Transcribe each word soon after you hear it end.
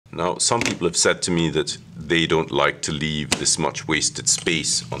Now, some people have said to me that they don't like to leave this much wasted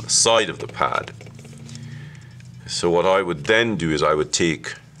space on the side of the pad. So what I would then do is I would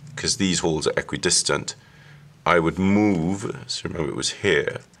take, because these holes are equidistant, I would move, so remember it was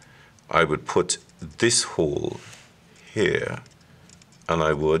here, I would put this hole here, and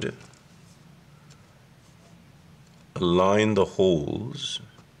I would align the holes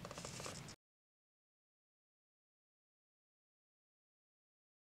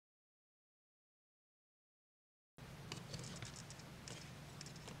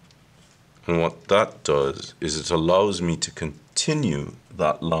and what that does is it allows me to continue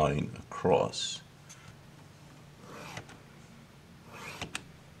that line across.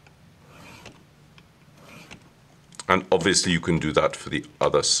 And obviously you can do that for the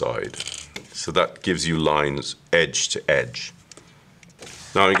other side. So that gives you lines edge to edge.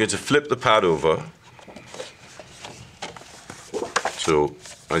 Now I'm going to flip the pad over. So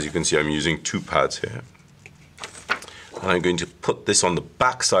as you can see, I'm using two pads here. And I'm going to put this on the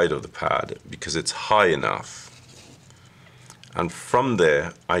back side of the pad because it's high enough. And from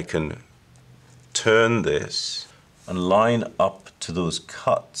there, I can turn this and line up to those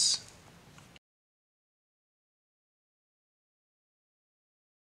cuts.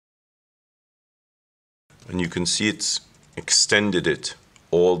 And you can see it's extended it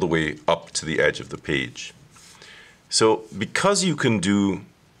all the way up to the edge of the page. So because you can do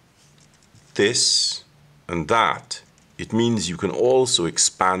this and that, it means you can also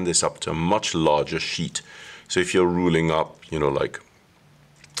expand this up to a much larger sheet. So if you're ruling up, you know, like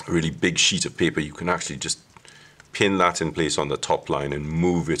a really big sheet of paper, you can actually just pin that in place on the top line and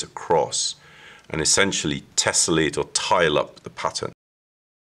move it across and essentially tessellate or tile up the pattern.